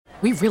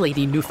We really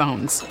need new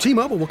phones.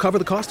 T-Mobile will cover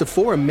the cost of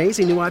 4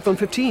 amazing new iPhone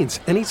 15s,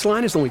 and each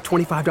line is only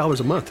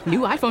 $25 a month. New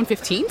iPhone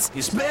 15s?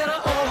 It's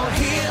better over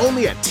here.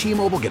 Only at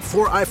T-Mobile, get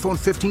 4 iPhone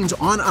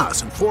 15s on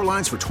us and 4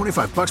 lines for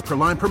 $25 per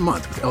line per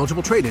month with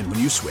eligible trade-in when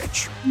you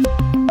switch.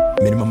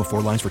 Minimum of 4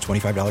 lines for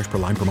 $25 per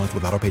line per month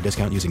with autopay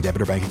discount using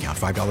debit or bank account.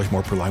 $5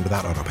 more per line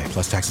without autopay,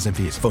 plus taxes and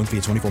fees. Phone fee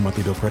at 24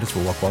 monthly bill credits for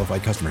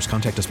well-qualified customers.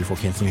 Contact us before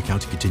canceling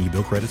account to continue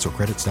bill credits or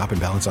credit stop and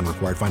balance on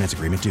required finance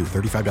agreement due.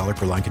 $35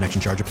 per line connection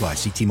charge applies.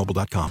 See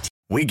T-Mobile.com.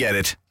 We get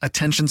it.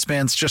 Attention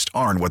spans just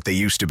aren't what they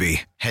used to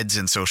be. Heads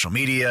in social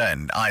media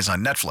and eyes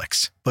on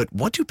Netflix. But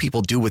what do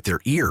people do with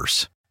their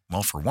ears?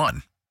 Well, for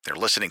one, they're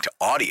listening to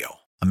audio.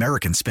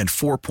 Americans spend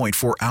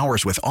 4.4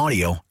 hours with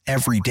audio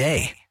every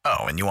day.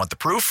 Oh, and you want the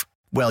proof?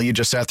 Well, you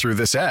just sat through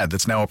this ad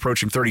that's now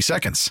approaching 30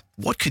 seconds.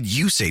 What could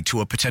you say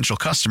to a potential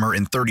customer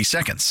in 30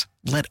 seconds?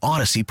 Let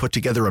Odyssey put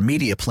together a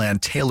media plan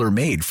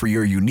tailor-made for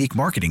your unique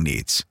marketing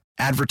needs.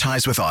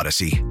 Advertise with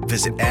Odyssey.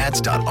 Visit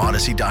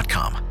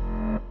ads.odyssey.com.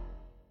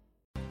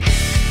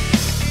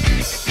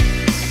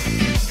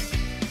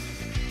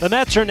 The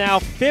Mets are now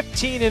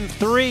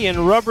 15-3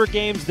 in rubber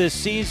games this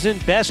season.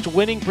 Best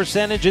winning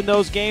percentage in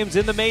those games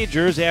in the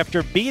majors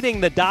after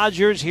beating the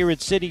Dodgers here at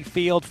Citi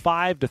Field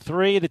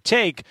 5-3 to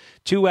take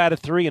 2 out of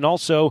 3 and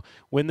also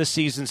win the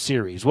season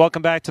series.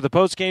 Welcome back to the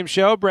postgame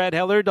show. Brad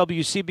Heller,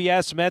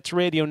 WCBS Mets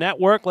Radio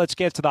Network. Let's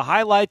get to the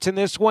highlights in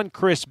this one.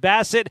 Chris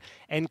Bassitt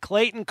and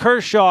Clayton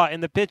Kershaw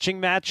in the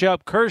pitching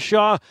matchup.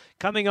 Kershaw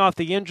coming off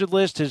the injured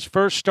list, his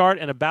first start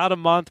in about a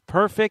month.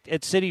 Perfect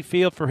at Citi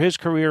Field for his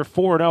career,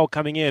 4-0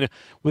 coming in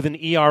with an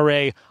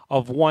ERA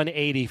of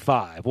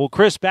 1.85. Well,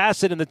 Chris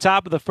Bassitt in the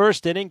top of the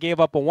first inning gave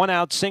up a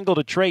one-out single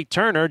to Trey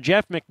Turner.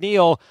 Jeff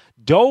McNeil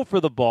dove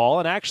for the ball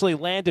and actually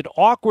landed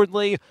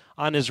awkwardly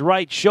on his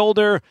right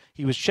shoulder.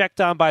 He was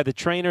checked on by the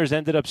trainers,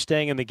 ended up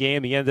staying in the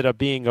game. He ended up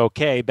being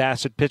okay.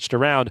 Bassitt pitched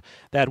around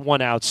that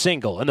one-out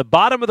single. In the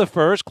bottom of the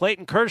first,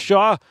 Clayton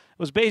Kershaw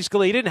was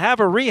basically, he didn't have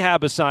a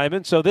rehab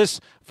assignment, so this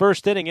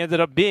first inning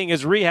ended up being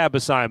his rehab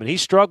assignment. He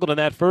struggled in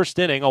that first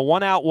inning. A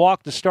one-out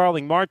walk to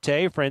Starling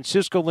Marte.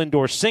 Francisco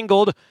Lindor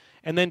singled,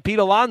 and then Pete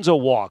Alonso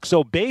walked.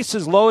 So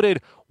bases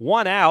loaded,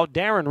 one out.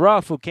 Darren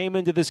Ruff, who came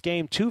into this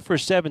game 2 for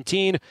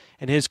 17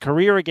 in his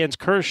career against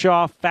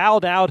Kershaw,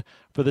 fouled out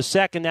for the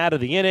second out of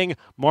the inning.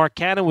 Mark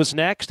Canha was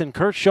next, and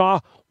Kershaw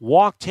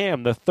walked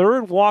him. The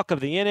third walk of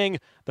the inning,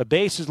 the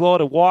bases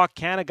loaded walk.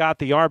 Canha got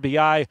the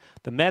RBI.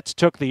 The Mets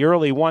took the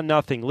early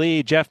 1-0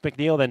 lead. Jeff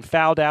McNeil then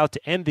fouled out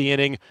to end the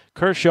inning.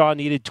 Kershaw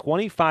needed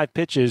 25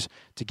 pitches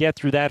to get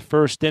through that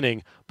first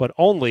inning, but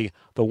only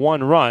the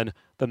one run.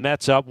 The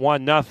Mets up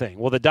 1-0.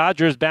 Well, the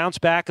Dodgers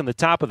bounced back in the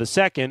top of the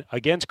second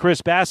against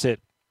Chris Bassitt.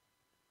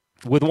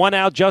 With one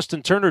out,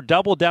 Justin Turner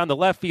doubled down the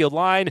left field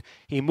line.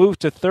 He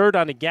moved to third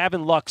on a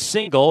Gavin Lux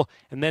single,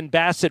 and then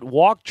Bassitt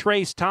walked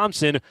Trace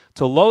Thompson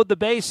to load the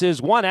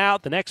bases. One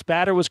out. The next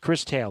batter was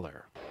Chris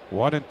Taylor.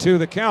 1-2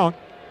 the count.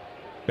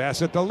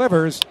 Bassitt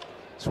delivers.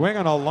 Swing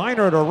on a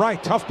liner to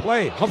right. Tough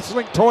play.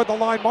 Hustling toward the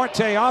line.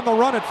 Marte on the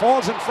run. It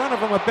falls in front of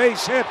him. A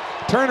base hit.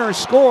 Turner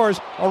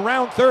scores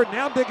around third.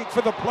 Now digging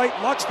for the plate.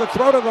 Lux the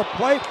throw to the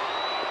plate.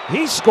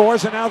 He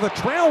scores, and now the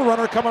trail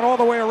runner coming all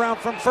the way around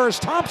from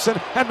first, Thompson,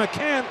 and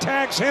McCann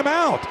tags him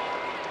out.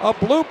 A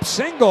bloop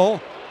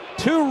single,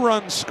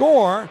 2-run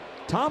score.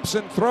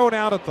 Thompson thrown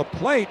out at the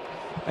plate,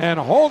 and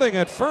holding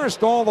at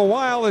first all the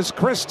while is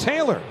Chris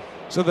Taylor.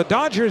 So the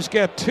Dodgers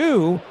get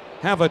 2,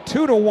 have a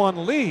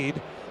 2-1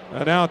 lead,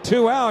 and now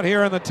 2 out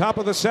here in the top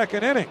of the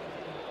second inning.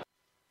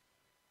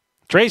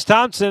 Trace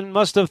Thompson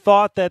must have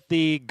thought that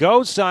the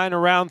go sign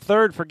around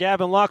third for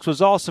Gavin Lux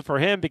was also for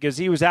him because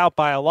he was out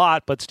by a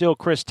lot, but still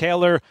Chris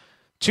Taylor,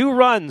 2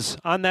 runs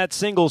on that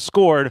single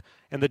scored,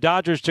 and the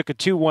Dodgers took a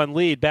 2-1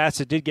 lead.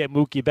 Bassitt did get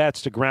Mookie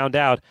Betts to ground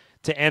out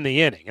to end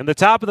the inning. In the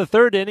top of the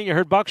third inning, you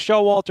heard Buck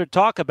Showalter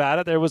talk about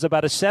it. There was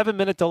about a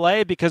 7-minute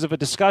delay because of a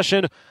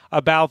discussion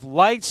about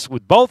lights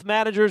with both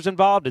managers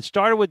involved. It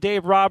started with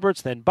Dave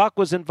Roberts, then Buck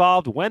was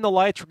involved. When the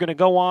lights were going to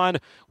go on,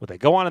 would they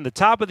go on in the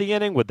top of the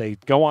inning? Would they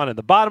go on in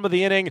the bottom of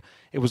the inning?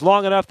 It was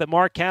long enough that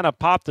Mark Canha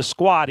popped the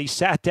squat. He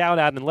sat down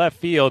out in left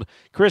field.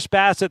 Chris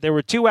Bassitt, there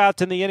were 2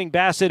 outs in the inning.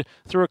 Bassitt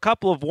threw a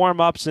couple of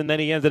warm-ups, and then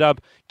he ended up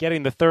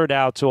getting the third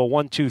out, so a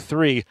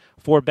 1-2-3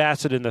 for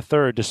Bassitt in the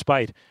third,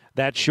 despite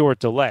that short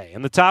delay.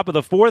 In the top of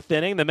the fourth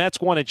inning, the Mets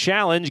won a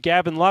challenge.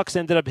 Gavin Lux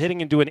ended up hitting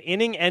into an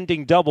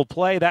inning-ending double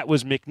play. That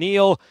was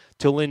McNeil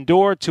to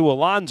Lindor to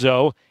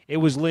Alonso. It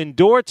was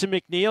Lindor to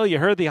McNeil. You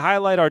heard the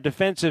highlight, our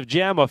defensive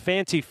gem, a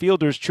fancy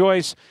fielder's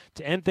choice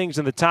to end things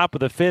in the top of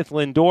the fifth.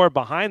 Lindor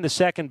behind the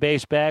second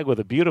base bag with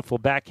a beautiful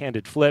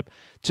backhanded flip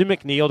to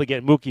McNeil to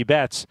get Mookie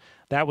Betts.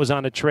 That was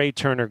on a Trey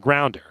Turner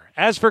grounder.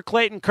 As for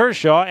Clayton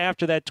Kershaw,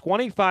 after that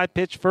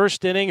 25-pitch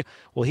first inning,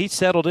 well, he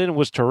settled in and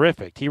was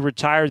terrific. He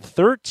retired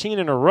 13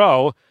 in a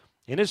row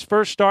in his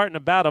first start in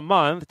about a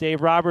month.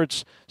 Dave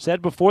Roberts said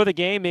before the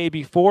game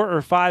maybe 4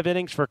 or 5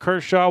 innings for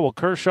Kershaw. Well,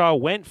 Kershaw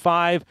went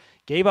 5,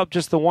 gave up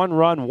just the 1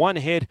 run, 1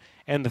 hit,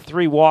 and the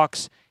 3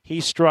 walks. He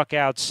struck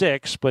out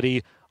 6, but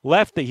he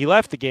left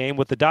the game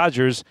with the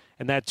Dodgers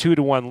and that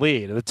 2-1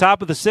 lead. At the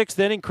top of the 6th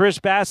inning, Chris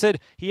Bassitt,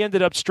 he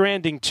ended up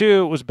stranding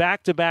 2. It was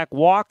back-to-back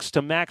walks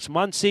to Max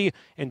Muncy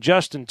and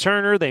Justin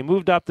Turner. They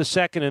moved up the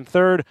 2nd and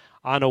 3rd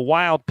on a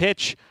wild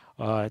pitch.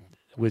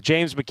 With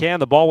James McCann,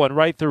 the ball went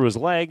right through his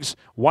legs.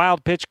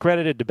 Wild pitch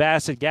credited to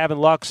Bassitt. Gavin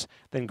Lux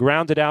then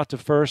grounded out to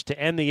first to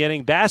end the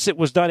inning. Bassitt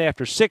was done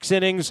after 6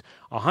 innings,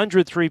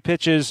 103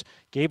 pitches,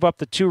 gave up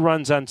the 2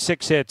 runs on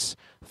 6 hits,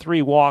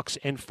 3 walks,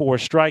 and 4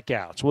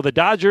 strikeouts. Well, the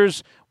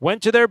Dodgers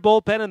went to their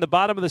bullpen in the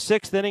bottom of the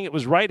 6th inning. It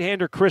was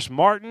right-hander Chris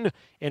Martin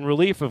in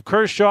relief of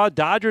Kershaw.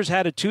 Dodgers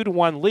had a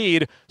 2-1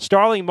 lead.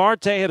 Starling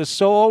Marte had a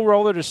solo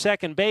roller to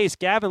second base.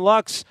 Gavin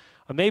Lux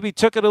maybe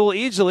took it a little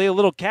easily, a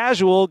little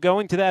casual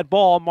going to that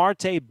ball.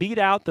 Marte beat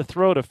out the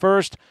throw to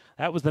first.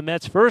 That was the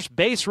Mets' first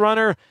base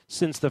runner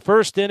since the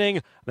first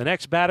inning. The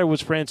next batter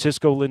was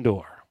Francisco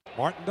Lindor.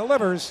 Martin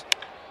delivers.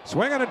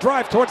 Swing and a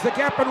drive towards the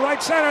gap in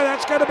right center.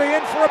 That's going to be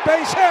in for a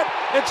base hit.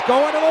 It's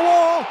going to the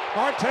wall.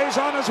 Marte's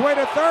on his way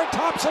to third.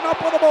 Thompson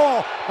up with the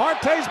ball.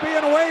 Marte's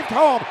being waved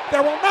home.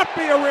 There will not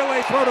be a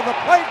relay throw to the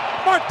plate.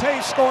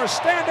 Marte scores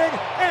standing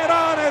and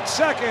on at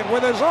second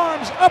with his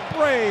arms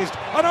upraised.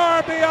 An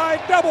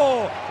RBI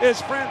double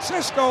is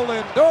Francisco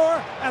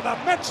Lindor, and the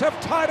Mets have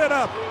tied it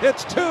up.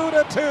 It's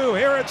 2-2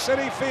 here at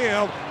Citi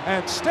Field,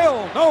 and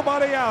still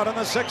nobody out in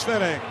the 6th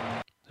inning.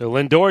 So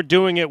Lindor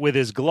doing it with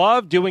his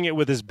glove, doing it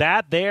with his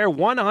bat there.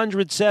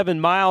 107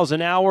 miles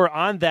an hour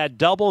on that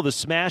double, the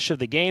smash of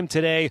the game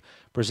today,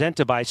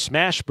 presented by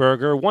Smash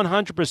Burger.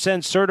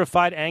 100%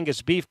 certified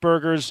Angus beef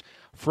burgers,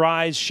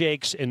 fries,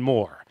 shakes, and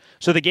more.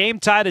 So the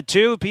game tied at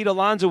 2. Pete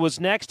Alonso was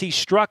next. He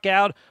struck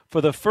out for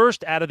the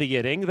first out of the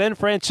inning. Then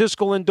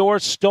Francisco Lindor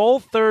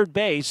stole third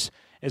base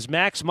as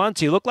Max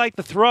Muncy looked like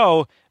the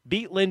throw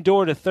beat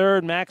Lindor to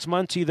third. Max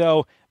Muncy,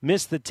 though,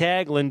 missed the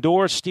tag.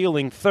 Lindor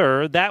stealing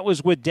third. That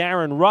was with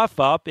Darren Ruff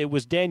up. It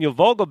was Daniel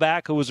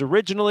Vogelbach, who was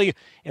originally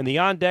in the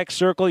on-deck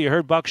circle. You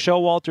heard Buck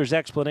Showalter's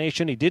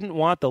explanation. He didn't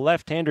want the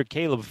left-hander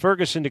Caleb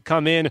Ferguson to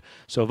come in.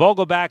 So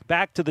Vogelbach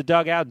back to the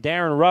dugout,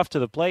 Darren Ruff to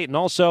the plate, and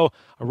also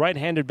a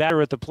right-handed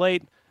batter at the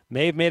plate.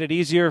 May have made it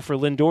easier for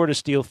Lindor to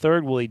steal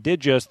third. Well, he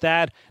did just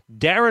that.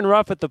 Darren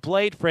Ruff at the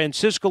plate,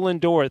 Francisco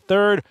Lindor at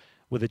third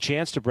with a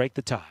chance to break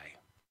the tie.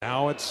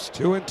 Now it's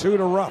 2-2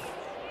 to Ruff.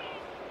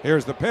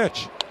 Here's the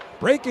pitch.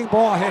 Breaking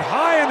ball hit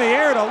high in the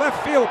air to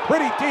left field,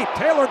 pretty deep.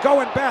 Taylor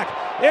going back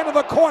into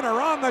the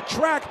corner on the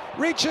track,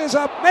 reaches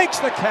up, makes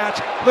the catch.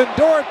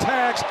 Lindor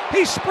tags.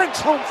 He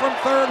sprints home from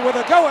third with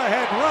a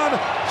go-ahead run.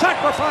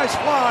 Sacrifice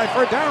fly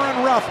for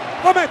Darren Ruff.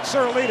 The Mets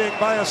are leading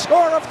by a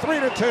score of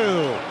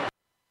 3-2.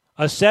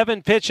 A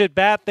 7-pitch at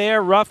bat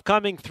there. Ruff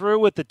coming through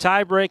with the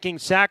tie-breaking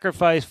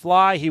sacrifice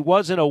fly. He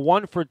was in a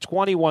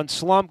 1-for-21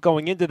 slump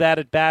going into that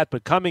at bat,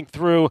 but coming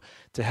through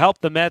to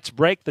help the Mets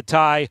break the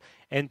tie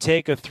and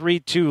take a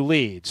 3-2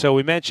 lead. So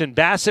we mentioned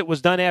Bassitt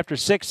was done after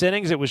 6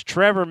 innings. It was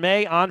Trevor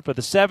May on for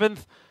the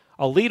 7th.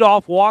 A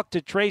leadoff walk to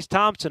Trayce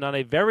Thompson on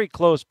a very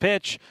close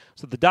pitch.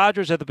 So the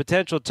Dodgers had the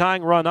potential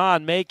tying run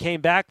on. May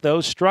came back, though,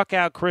 struck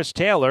out Chris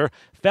Taylor,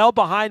 fell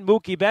behind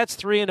Mookie Betts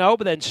 3-0,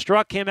 but then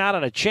struck him out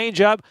on a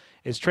changeup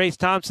as Trayce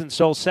Thompson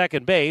stole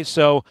second base.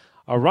 So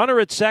a runner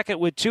at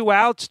second with 2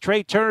 outs.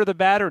 Trey Turner the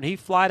batter, and he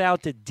flied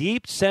out to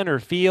deep center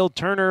field.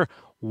 Turner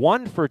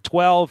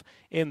 1-for-12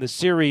 in the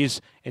series,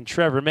 and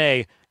Trevor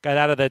May got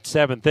out of that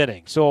 7th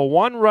inning. So a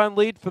 1-run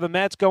lead for the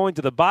Mets going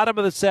to the bottom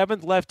of the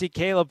 7th. Lefty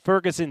Caleb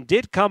Ferguson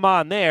did come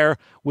on there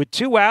with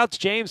 2 outs.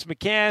 James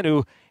McCann,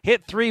 who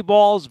hit 3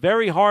 balls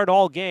very hard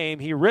all game,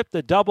 he ripped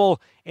the double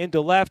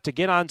into left to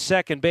get on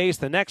second base.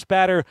 The next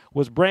batter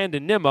was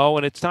Brandon Nimmo,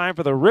 and it's time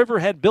for the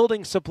Riverhead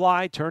Building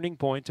Supply turning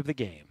point of the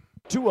game.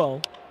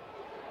 2-0.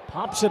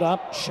 Pops it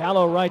up,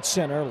 shallow right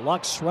center.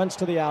 Lux runs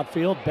to the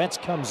outfield. Betts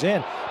comes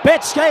in.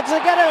 Betts skates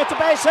again, and it's a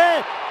base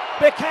hit.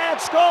 McCann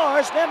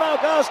scores. Nimmo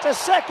goes to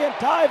second,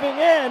 diving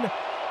in.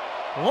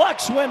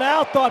 Lux went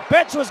out, thought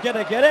Betts was going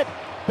to get it.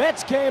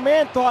 Betts came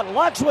in, thought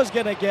Lux was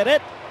going to get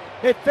it.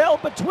 It fell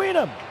between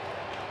them.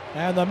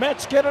 And the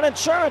Mets get an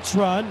insurance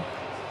run.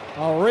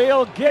 A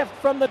real gift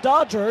from the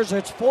Dodgers.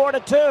 It's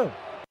 4-2.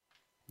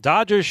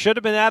 Dodgers should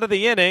have been out of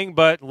the inning,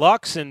 but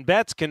Lux and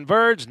Betts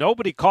converged.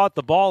 Nobody caught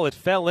the ball. It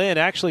fell in.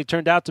 Actually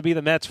turned out to be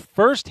the Mets'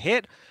 first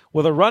hit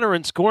with a runner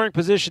in scoring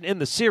position in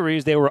the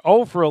series. They were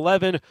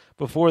 0-for-11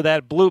 before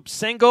that bloop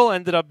single.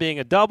 Ended up being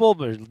a double,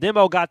 but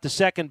Nimmo got to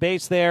second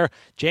base there.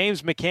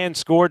 James McCann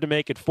scored to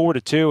make it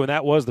 4-2, and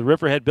that was the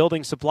Riverhead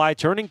Building Supply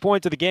turning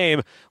point of the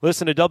game.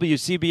 Listen to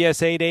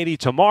WCBS 880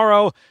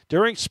 tomorrow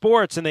during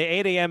sports in the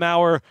 8 a.m.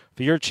 hour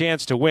for your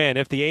chance to win.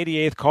 If the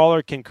 88th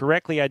caller can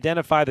correctly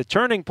identify the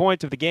turning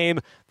point of the game,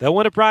 they'll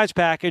win a prize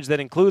package that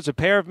includes a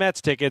pair of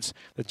Mets tickets.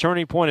 The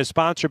turning point is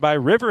sponsored by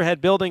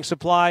Riverhead Building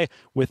Supply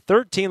with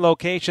 13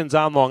 locations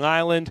on Long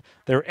Island.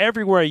 They're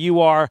everywhere you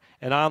are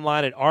and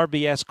online at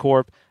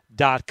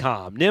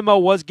rbscorp.com. Nimmo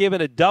was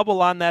given a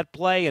double on that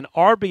play. An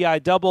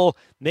RBI double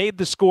made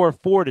the score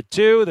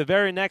 4-2. The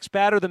very next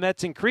batter, the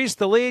Mets increased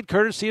the lead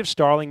courtesy of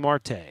Starling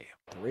Marte.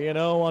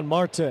 3-0 on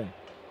Marte.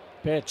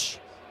 Pitch.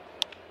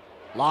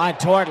 Line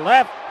toward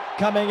left.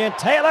 Coming in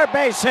Taylor,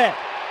 base hit.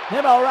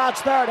 Nimmo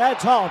routes third,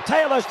 heads home.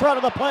 Taylor's throw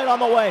to the plate on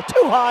the way.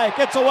 Too high, it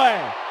gets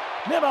away.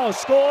 Nimmo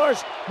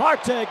scores.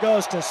 Marte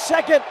goes to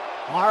second.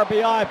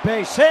 RBI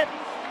base hit.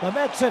 The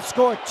Mets have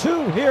scored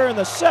 2 here in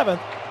the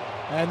 7th,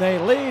 and they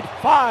lead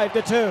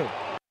 5-2.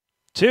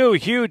 2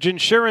 huge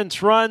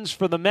insurance runs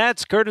for the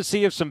Mets,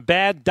 courtesy of some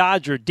bad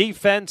Dodger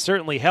defense.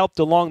 Certainly helped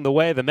along the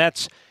way. The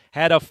Mets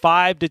had a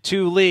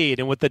 5-2 lead,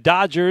 and with the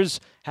Dodgers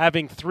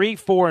having 3,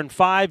 4, and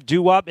 5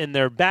 due up in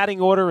their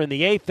batting order in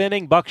the 8th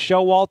inning, Buck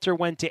Showalter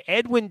went to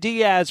Edwin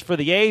Diaz for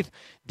the 8th.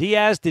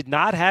 Diaz did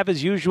not have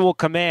his usual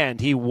command.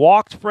 He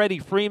walked Freddie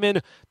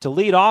Freeman to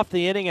lead off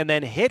the inning and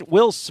then hit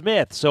Will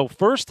Smith. So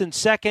first and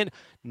second,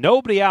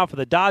 nobody out for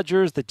the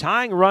Dodgers. The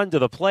tying run to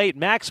the plate,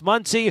 Max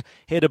Muncy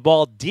hit a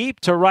ball deep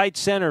to right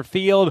center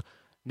field.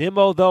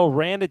 Nimmo, though,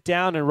 ran it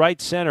down in right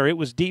center. It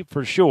was deep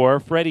for sure.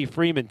 Freddie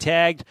Freeman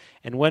tagged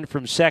and went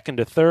from second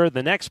to third.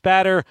 The next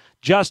batter,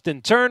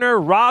 Justin Turner,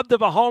 robbed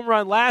of a home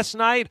run last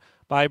night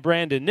by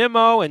Brandon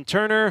Nimmo, and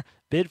Turner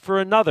bid for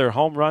another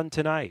home run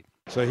tonight.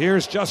 So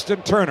here's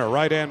Justin Turner,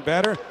 right-hand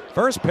batter.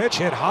 First pitch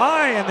hit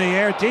high in the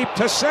air, deep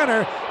to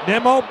center.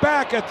 Nimmo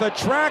back at the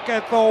track,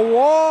 at the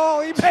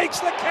wall. He makes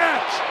the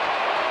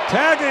catch.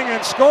 Tagging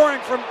and scoring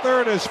from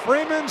third is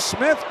Freeman.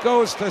 Smith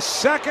goes to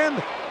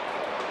second.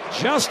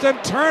 Justin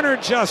Turner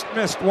just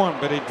missed one,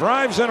 but he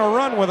drives in a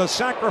run with a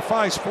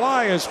sacrifice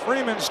fly as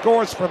Freeman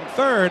scores from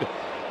third.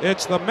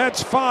 It's the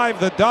Mets 5,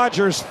 the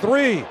Dodgers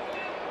 3.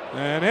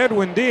 And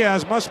Edwin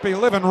Diaz must be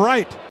living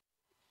right.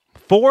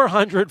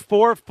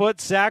 404-foot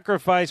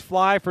sacrifice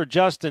fly for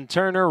Justin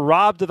Turner,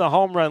 robbed of the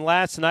home run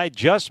last night,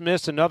 just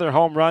missed another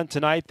home run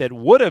tonight that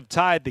would have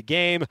tied the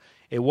game.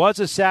 It was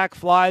a sac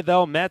fly,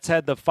 though. Mets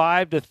had the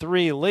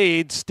 5-3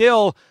 lead.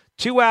 Still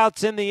 2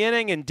 outs in the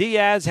inning, and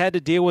Diaz had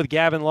to deal with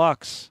Gavin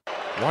Lux.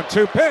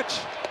 1-2 pitch.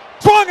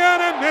 Swung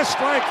at and missed,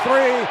 strike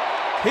 3.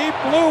 He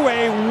blew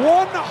a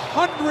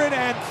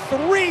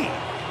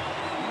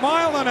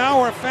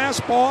 103-mile-an-hour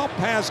fastball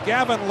past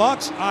Gavin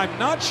Lux. I'm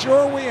not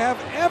sure we have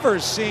ever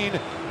seen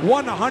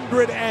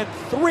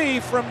 103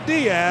 from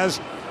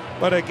Diaz,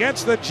 but it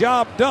gets the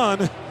job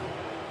done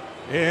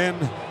in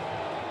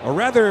a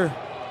rather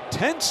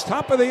tense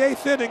top of the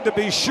 8th inning, to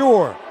be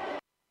sure.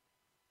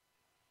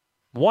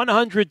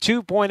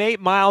 102.8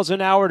 miles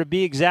an hour to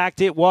be exact.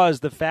 It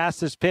was the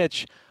fastest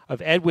pitch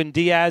of Edwin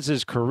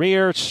Diaz's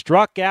career.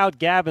 Struck out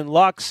Gavin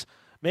Lux.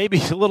 Maybe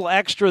a little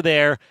extra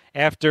there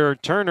after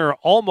Turner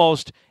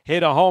almost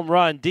hit a home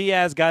run.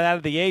 Diaz got out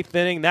of the 8th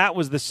inning. That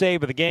was the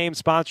save of the game,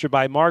 sponsored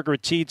by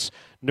Margaret Tietz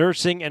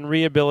Nursing and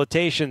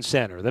Rehabilitation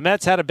Center. The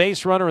Mets had a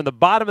base runner in the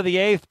bottom of the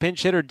 8th.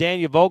 Pinch hitter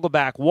Daniel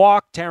Vogelbach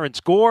walked.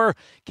 Terrence Gore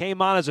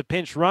came on as a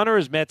pinch runner,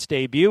 his Mets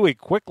debut. He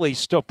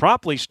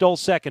promptly stole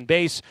second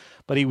base,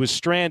 but he was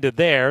stranded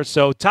there.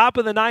 So top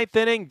of the 9th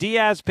inning,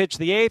 Diaz pitched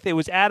the 8th. It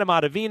was Adam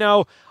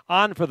Ottavino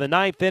on for the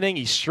 9th inning.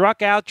 He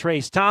struck out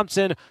Trace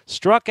Thompson,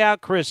 struck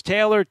out Chris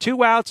Taylor.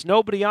 2 outs,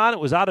 nobody on. It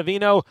was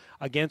Ottavino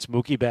against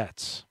Mookie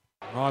Betts.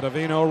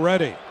 Ottavino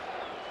ready.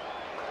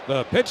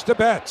 The pitch to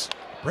Betts.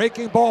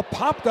 Breaking ball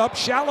popped up,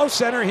 shallow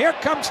center. Here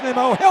comes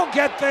Nimmo. He'll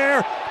get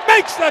there.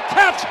 Makes the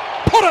catch.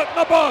 Put it in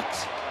the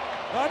books.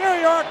 The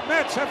New York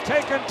Mets have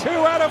taken 2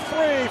 out of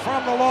 3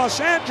 from the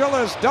Los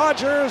Angeles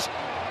Dodgers.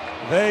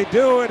 They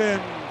do it in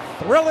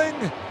thrilling,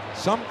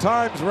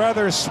 sometimes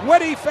rather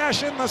sweaty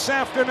fashion this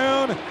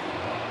afternoon,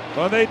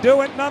 but they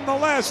do it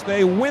nonetheless.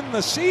 They win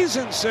the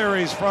season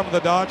series from the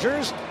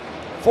Dodgers,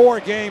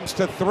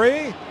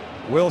 4-3.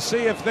 We'll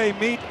see if they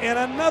meet in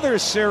another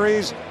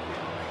series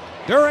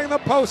during the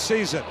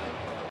postseason.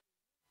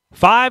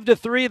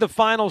 5-3 the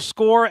final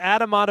score.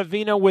 Adam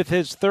Ottavino with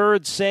his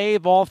 3rd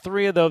save. All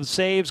 3 of those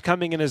saves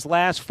coming in his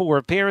last 4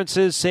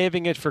 appearances,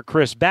 saving it for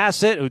Chris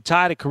Bassitt, who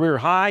tied a career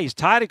high. He's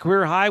tied a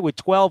career high with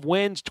 12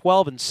 wins,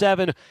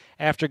 12-7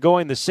 after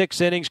going the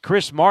 6 innings.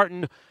 Chris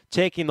Martin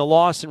taking the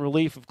loss in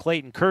relief of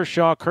Clayton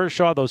Kershaw.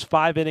 Kershaw, those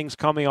 5 innings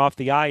coming off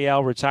the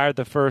IL, retired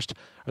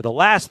the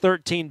last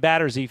 13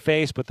 batters he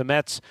faced, but the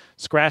Mets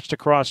scratched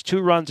across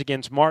 2 runs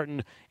against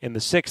Martin in the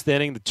 6th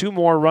inning. The 2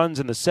 more runs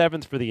in the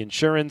 7th for the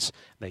insurance.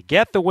 They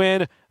get the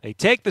win. They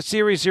take the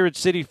series here at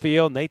Citi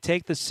Field, and they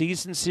take the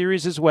season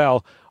series as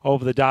well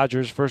over the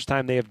Dodgers. First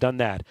time they have done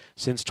that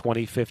since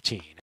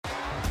 2015.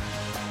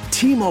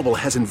 T-Mobile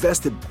has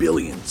invested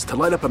billions to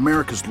light up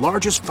America's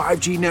largest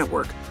 5G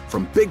network,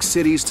 from big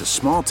cities to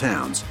small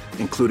towns,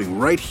 including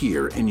right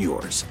here in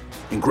yours.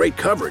 And great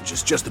coverage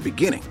is just the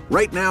beginning.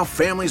 Right now,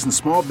 families and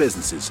small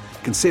businesses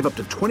can save up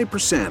to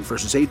 20%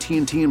 versus AT&T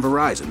and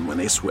Verizon when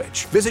they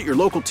switch. Visit your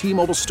local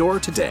T-Mobile store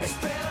today.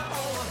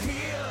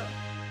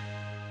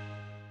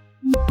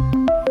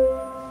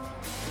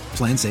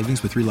 Plan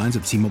savings with 3 lines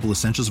of T-Mobile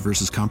Essentials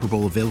versus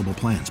comparable available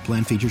plans.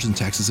 Plan features and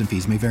taxes and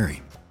fees may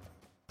vary.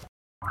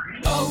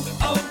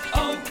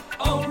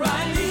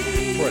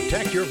 O'Reilly. For a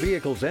Protect your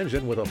vehicle's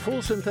engine with a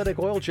full synthetic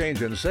oil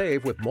change and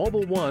save with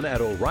Mobil 1 at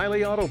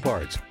O'Reilly Auto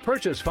Parts.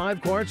 Purchase 5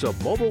 quarts of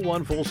Mobil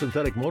 1 full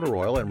synthetic motor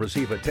oil and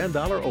receive a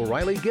 $10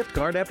 O'Reilly gift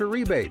card after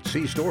rebate.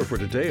 See store for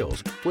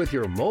details. With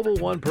your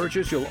Mobil 1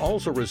 purchase, you'll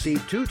also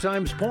receive 2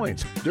 times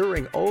points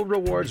during O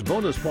Rewards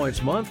Bonus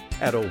Points Month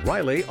at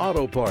O'Reilly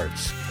Auto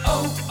Parts.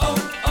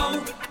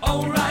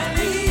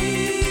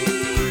 O'Reilly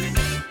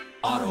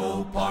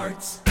Auto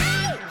Parts.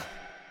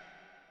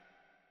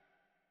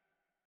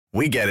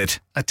 We get it.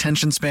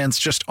 Attention spans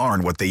just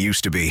aren't what they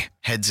used to be.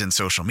 Heads in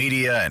social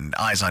media and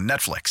eyes on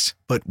Netflix.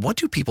 But what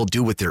do people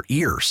do with their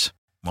ears?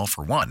 Well,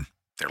 for one,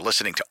 they're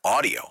listening to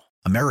audio.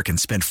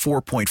 Americans spend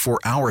 4.4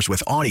 hours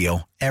with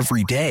audio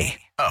every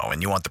day. Oh,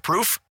 and you want the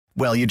proof?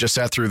 Well, you just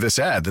sat through this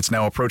ad that's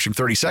now approaching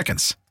 30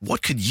 seconds.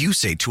 What could you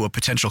say to a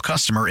potential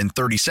customer in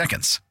 30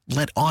 seconds?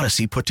 Let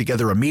Odyssey put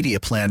together a media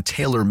plan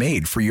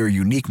tailor-made for your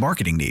unique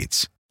marketing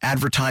needs.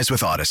 Advertise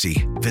with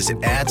Odyssey.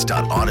 Visit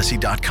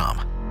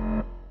ads.odyssey.com.